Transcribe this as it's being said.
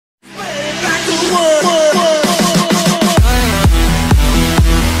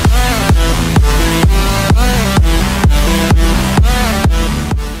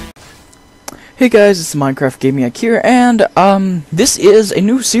Hey guys, it's Minecraft Gaming here, and this is a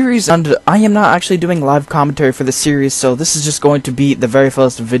new series, and I am not actually doing live commentary for the series, so this is just going to be the very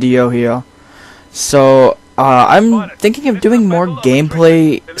first video here. So, I'm thinking of doing more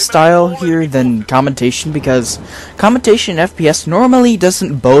gameplay style here than commentation, because commentation FPS normally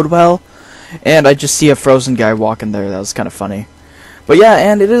doesn't bode well, and I just see a frozen guy walking there. That was kind of funny. But yeah,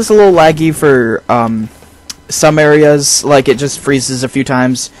 and it is a little laggy for, some areas, like it just freezes a few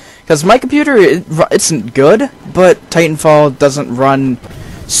times, because my computer, it's good, but Titanfall doesn't run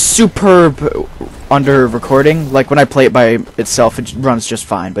superb under recording. Like when I play it by itself, it runs just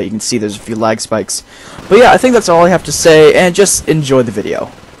fine, but you can see there's a few lag spikes. But yeah, I think that's all I have to say, and just enjoy the video.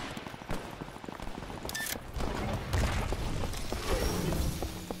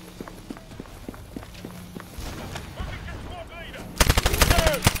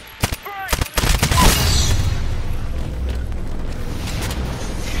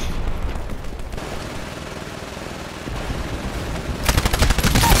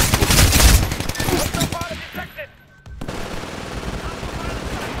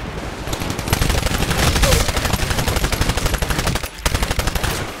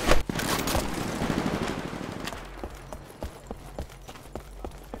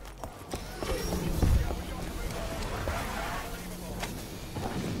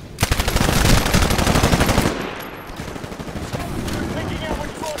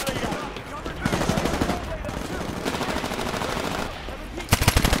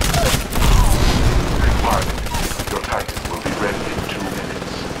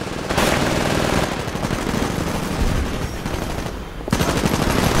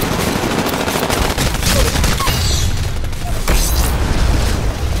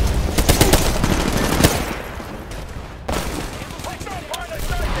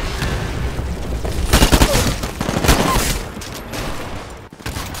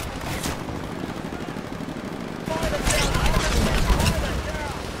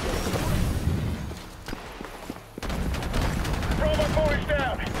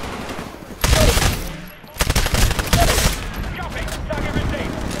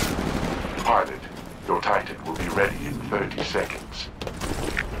 Your Titan will be ready in 30 seconds.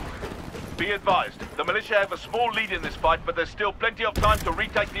 Be advised, the militia have a small lead in this fight, but there's still plenty of time to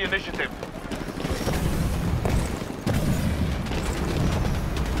retake the initiative.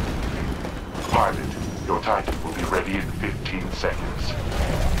 Pilot, your Titan will be ready in 15 seconds.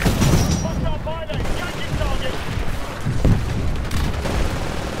 Hostile pilot, engaging target!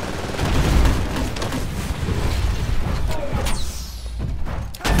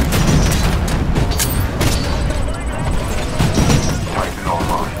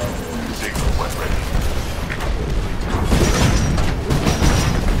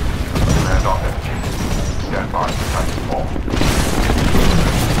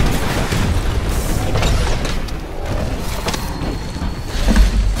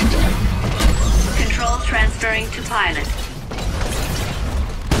 Transferring to pilot.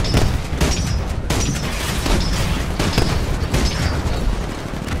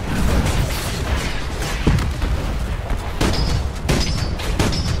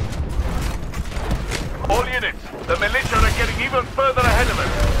 All units, the militia are getting even further ahead of us.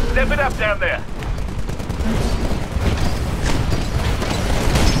 Step it up down there.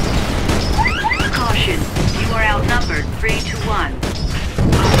 Caution, you are outnumbered 3 to 1.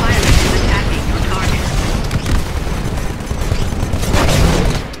 Our pilot is attacking your target.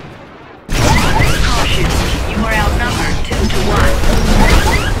 You are outnumbered 2 to 1.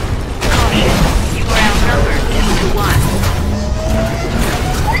 Caution, you are outnumbered 2 to 1.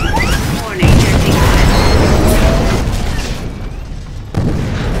 Warning, empty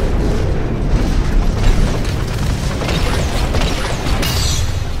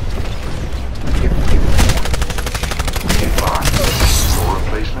Your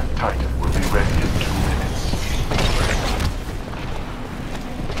replacement Titan will be ready in 2 minutes.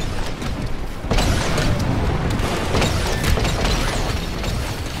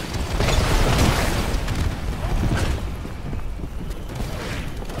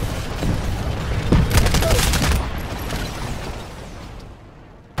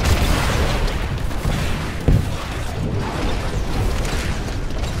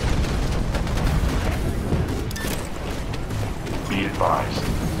 Be advised,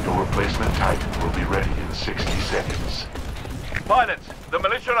 your replacement Titan will be ready in 60 seconds. Pilots, the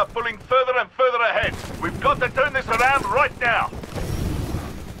militia are pulling further and further ahead. We've got to turn this around right now.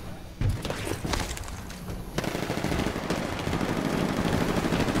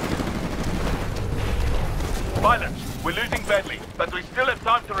 Pilots, we're losing badly, but we still have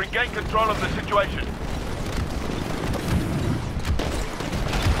time to regain control of the situation.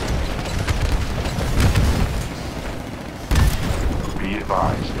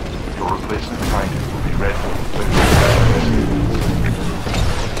 advised, your replacement Titan will be ready when you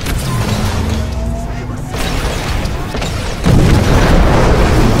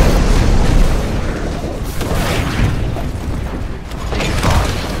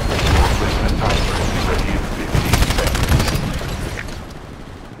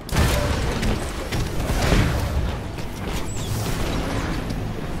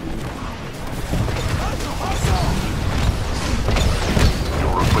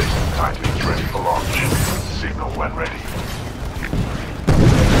when ready.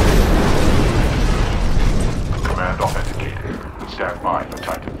 Command authenticated. Stand by for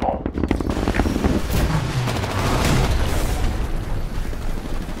Titanfall.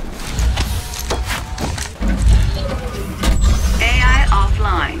 AI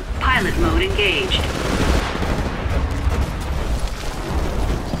offline. Pilot mode engaged.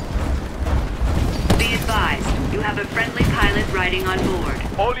 Be advised, you have a friendly pilot riding on board.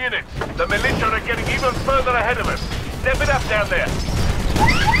 All units, the militia are getting even further ahead of us. Step it up down there.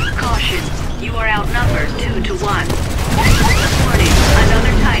 Caution, you are outnumbered 2 to 1. Warning,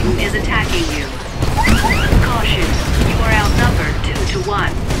 another Titan is attacking you. Caution, you are outnumbered 2 to 1.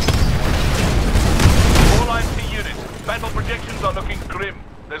 All IMC units, battle projections are looking grim.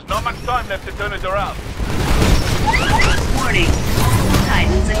 There's not much time left to turn it around. Warning, multiple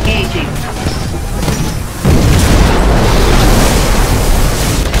Titans engaging.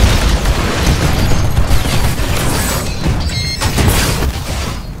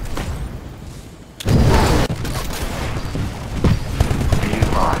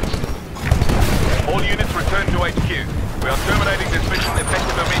 All units return to HQ. We are terminating this mission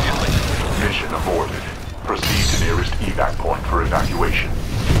effective immediately. Mission aborted. Proceed to nearest evac point for evacuation.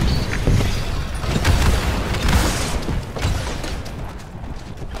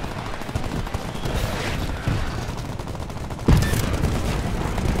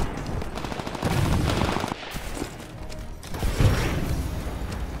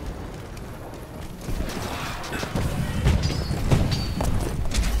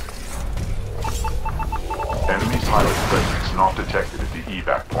 Enemy pilot presence not detected at the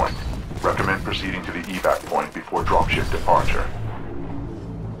evac point. Recommend proceeding to the evac point before dropship departure.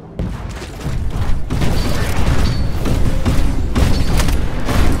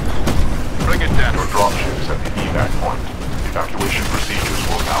 Bring it down. Your dropship is at the evac point. Evacuation procedures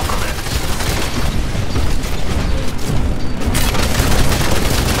will